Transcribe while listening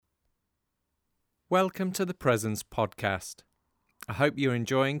Welcome to the Presence Podcast. I hope you're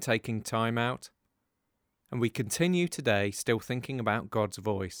enjoying taking time out. And we continue today still thinking about God's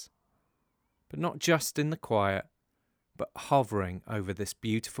voice. But not just in the quiet, but hovering over this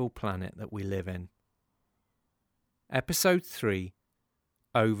beautiful planet that we live in. Episode 3,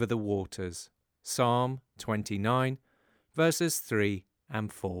 Over the Waters, Psalm 29, verses 3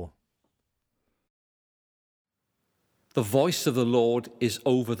 and 4. The voice of the Lord is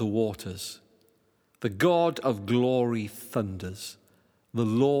over the waters. The God of glory thunders, the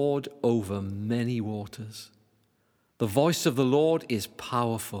Lord over many waters. The voice of the Lord is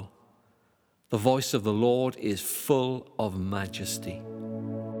powerful. The voice of the Lord is full of majesty.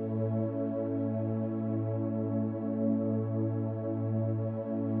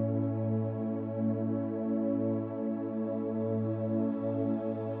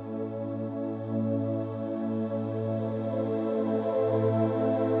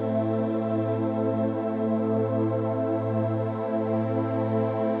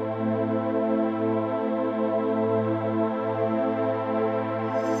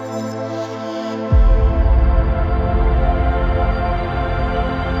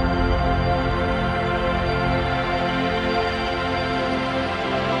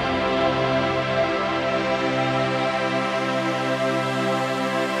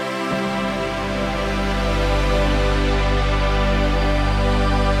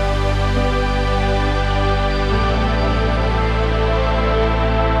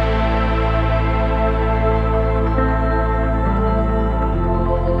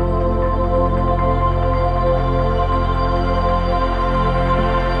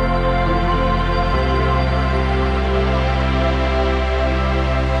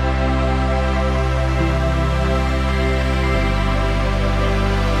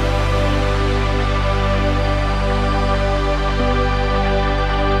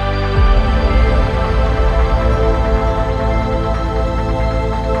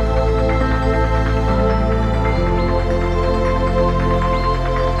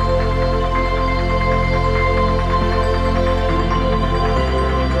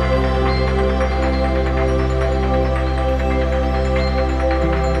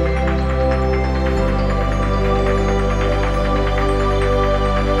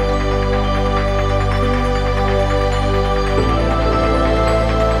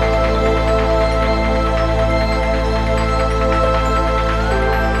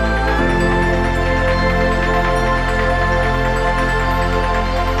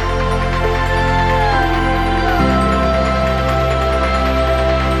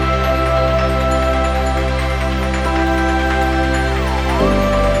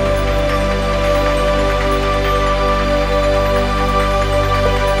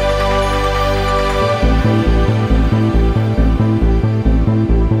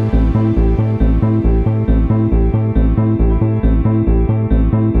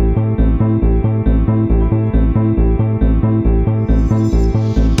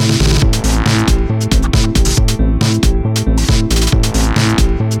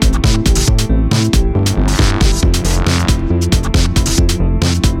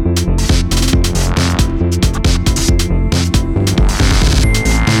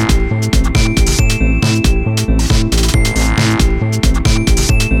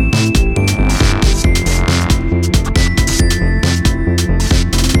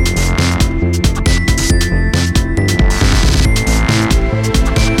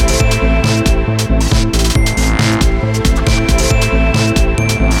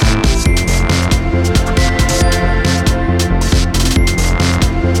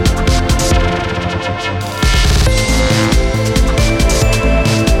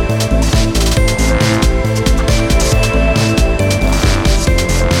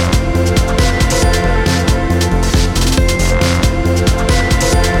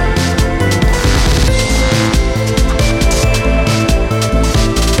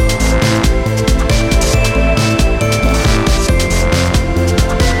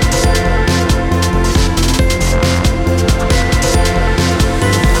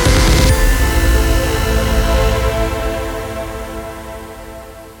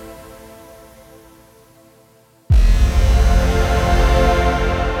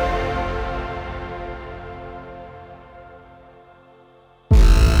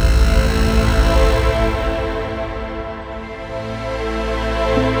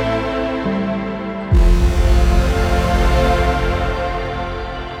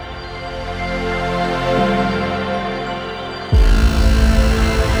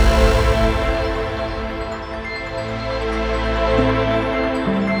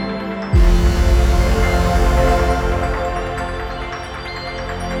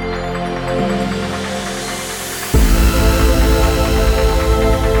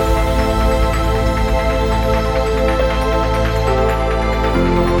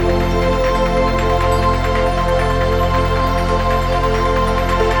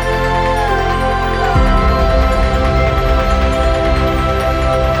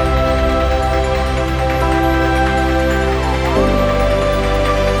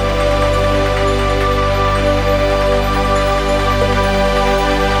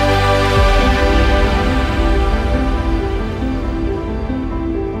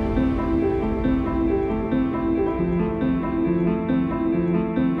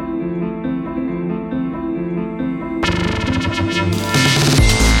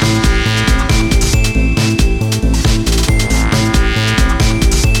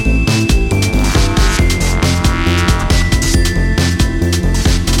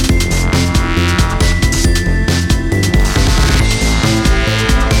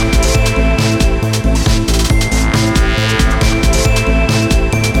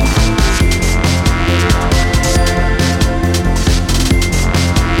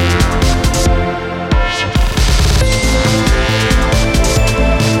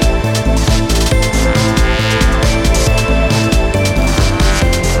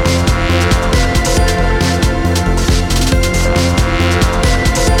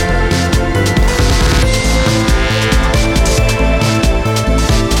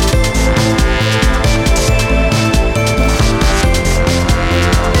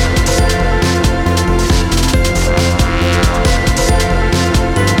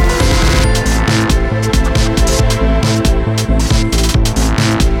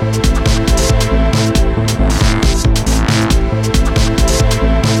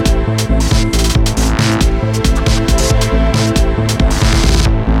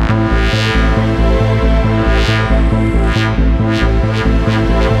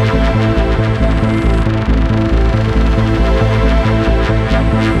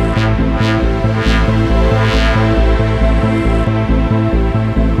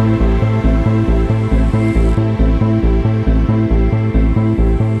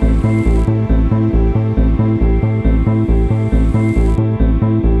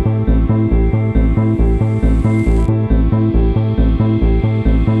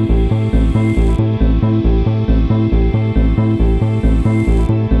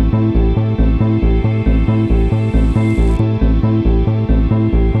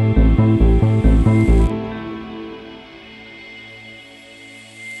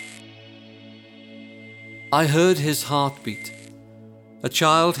 I heard his heartbeat, a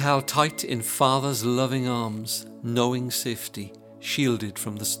child held tight in father's loving arms, knowing safety, shielded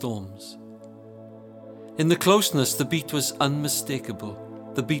from the storms. In the closeness, the beat was unmistakable,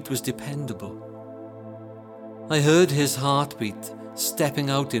 the beat was dependable. I heard his heartbeat, stepping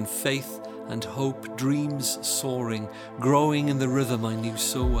out in faith and hope, dreams soaring, growing in the rhythm I knew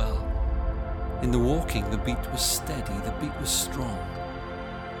so well. In the walking, the beat was steady, the beat was strong.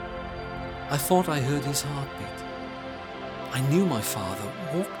 I thought I heard his heartbeat. I knew my father,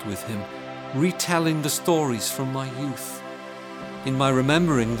 walked with him, retelling the stories from my youth. In my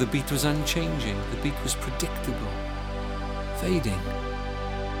remembering, the beat was unchanging, the beat was predictable, fading,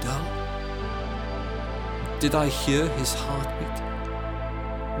 dull. Did I hear his heartbeat?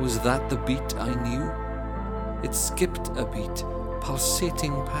 Was that the beat I knew? It skipped a beat,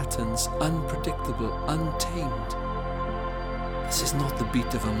 pulsating patterns, unpredictable, untamed. This is not the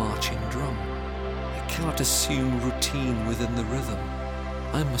beat of a marching drum. I cannot assume routine within the rhythm.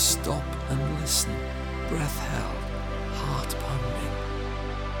 I must stop and listen, breath held, heart pounding.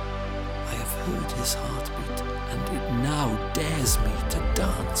 I have heard his heartbeat, and it now dares me to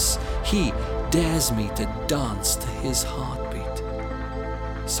dance. He dares me to dance to his heartbeat.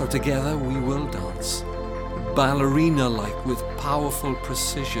 So together we will dance, ballerina-like with powerful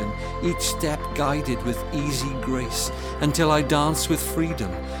precision, each step guided with easy grace, until I dance with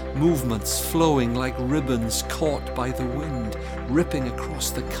freedom, movements flowing like ribbons caught by the wind, ripping across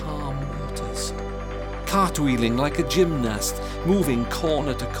the calm waters. Cartwheeling like a gymnast, moving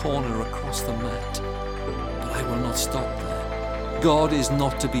corner to corner across the mat. But I will not stop there. God is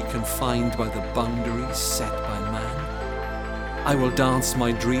not to be confined by the boundaries set by man. I will dance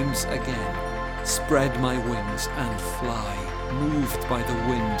my dreams again, spread my wings and fly, moved by the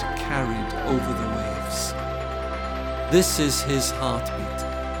wind, carried over the waves. This is his heartbeat,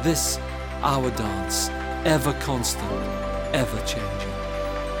 this our dance, ever constant, ever changing.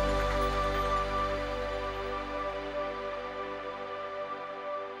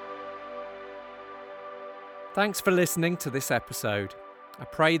 Thanks for listening to this episode. I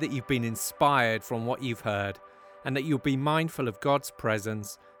pray that you've been inspired from what you've heard and that you'll be mindful of God's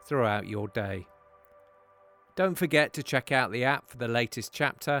presence throughout your day. Don't forget to check out the app for the latest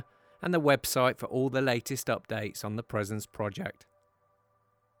chapter and the website for all the latest updates on the Presence Project.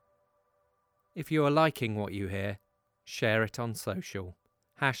 If you are liking what you hear, share it on social.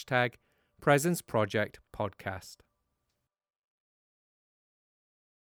 #Presence Project Podcast.